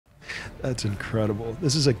That's incredible.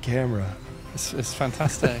 This is a camera. It's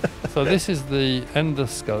fantastic. So this is the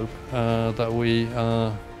endoscope that we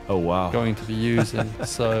are going to be using.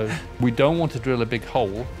 So we don't want to drill a big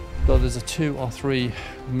hole, though there's a 2 or 3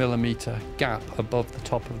 millimeter gap above the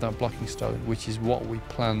top of that blocking stone, which is what we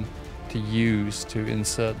plan to use to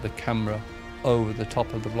insert the camera over the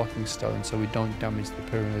top of the blocking stone so we don't damage the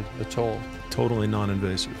pyramid at all. Totally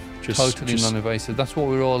non-invasive. Totally non-invasive. That's what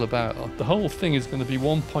we're all about. The whole thing is going to be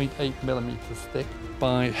 1.8 millimeters thick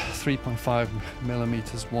by 3.5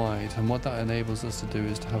 millimeters wide, and what that enables us to do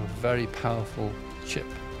is to have a very powerful chip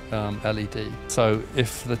LED. So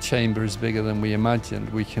if the chamber is bigger than we imagined,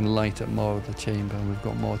 we can light up more of the chamber and we've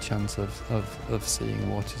got more chance of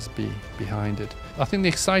seeing what is behind it. I think the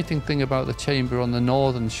exciting thing about the chamber on the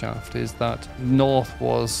northern shaft is that north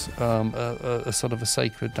was a sort of a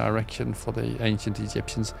sacred direction for the ancient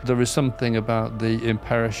Egyptians. There is something about the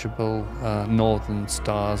imperishable northern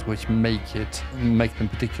stars which make them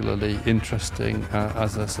particularly interesting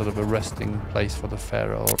as a sort of a resting place for the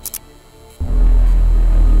pharaoh.